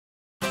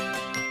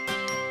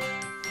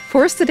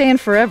Forest Today and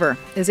Forever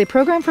is a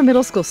program for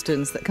middle school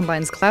students that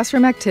combines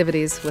classroom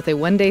activities with a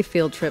one-day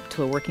field trip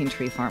to a working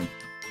tree farm.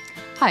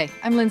 Hi,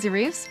 I'm Lindsay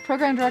Reeves,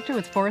 Program Director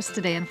with Forest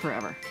Today and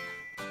Forever.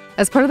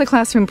 As part of the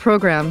classroom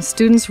program,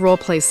 students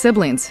role-play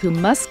siblings who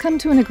must come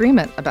to an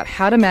agreement about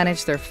how to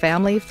manage their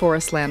family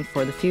forest land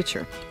for the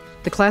future.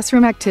 The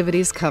classroom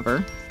activities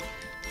cover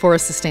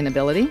forest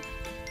sustainability,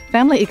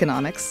 family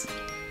economics,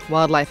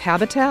 wildlife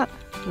habitat,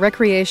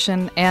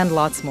 recreation, and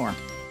lots more.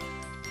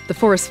 The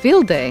Forest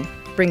Field Day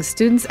brings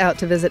students out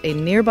to visit a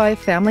nearby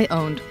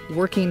family-owned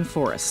working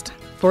forest.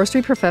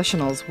 Forestry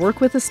professionals work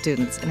with the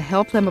students and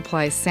help them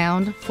apply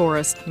sound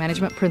forest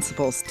management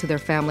principles to their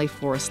family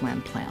forest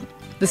land plan.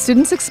 The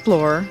students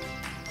explore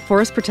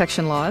forest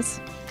protection laws,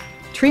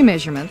 tree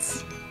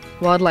measurements,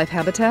 wildlife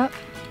habitat,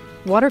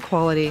 water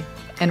quality,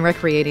 and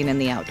recreating in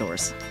the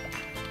outdoors.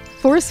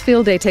 Forest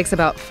Field Day takes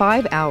about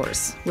 5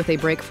 hours with a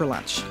break for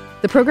lunch.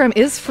 The program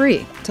is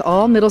free to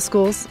all middle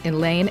schools in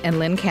Lane and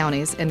Lynn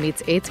counties and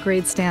meets 8th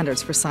grade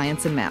standards for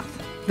science and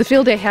math. The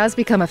field day has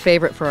become a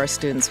favorite for our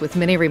students, with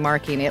many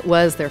remarking it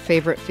was their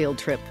favorite field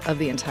trip of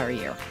the entire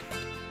year.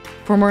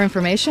 For more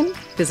information,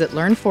 visit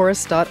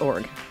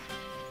learnforest.org.